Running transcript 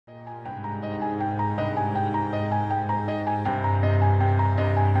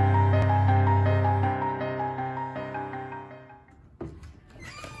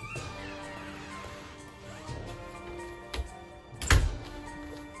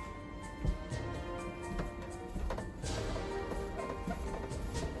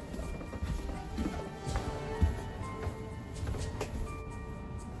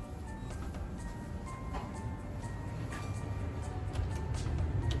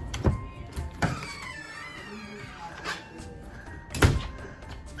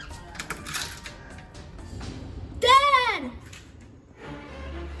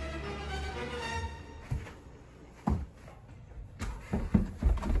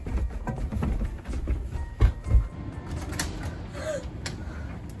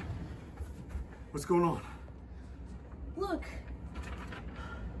What's going on? Look.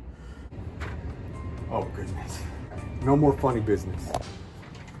 Oh, goodness. No more funny business.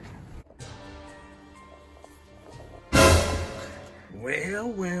 Well,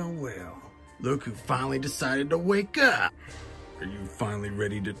 well, well. Look who finally decided to wake up. Are you finally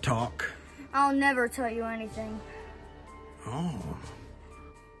ready to talk? I'll never tell you anything. Oh,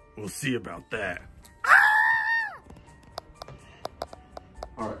 we'll see about that.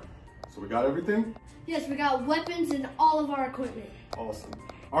 All right, so we got everything? Yes, we got weapons and all of our equipment. Awesome.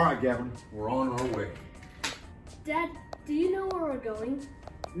 All right, Gavin, we're on our way. Dad, do you know where we're going?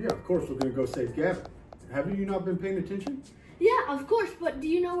 Yeah, of course, we're gonna go save Gavin. Haven't you not been paying attention? Yeah, of course, but do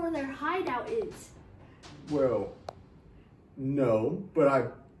you know where their hideout is? Well, no, but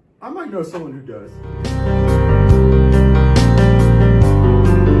I might know someone who does.